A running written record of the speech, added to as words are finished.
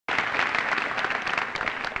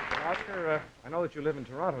Oscar, I know that you live in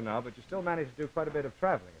Toronto now, but you still manage to do quite a bit of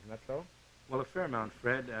traveling, isn't that so? Well, a fair amount,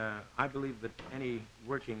 Fred. I believe that any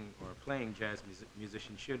working or playing jazz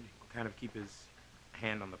musician should kind of keep his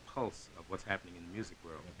hand on the pulse of what's happening in the music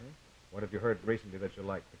world. What have you heard recently that you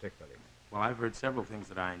like particularly? Well, I've heard several things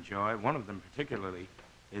that I enjoy. One of them particularly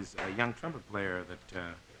is a young trumpet player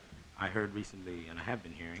that I heard recently, and I have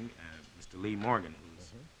been hearing, Mr. Lee Morgan,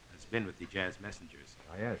 who has been with the Jazz Messengers.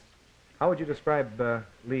 Ah, yes. How would you describe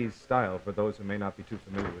Lee's style for those who may not be too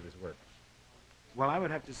familiar with his work? Well, I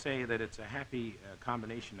would have to say that it's a happy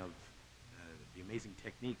combination of the amazing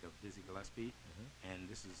technique of Dizzy Gillespie, and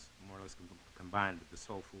this is more or less combined with the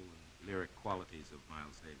soulful and lyric qualities of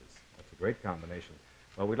Miles Davis. That's a great combination.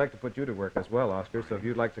 Well, we'd like to put you to work as well, Oscar, so if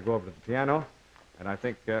you'd like to go over to the piano, and I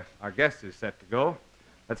think our guest is set to go.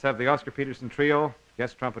 Let's have the Oscar Peterson Trio,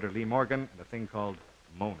 guest trumpeter Lee Morgan, and a thing called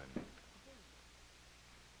Moanin'.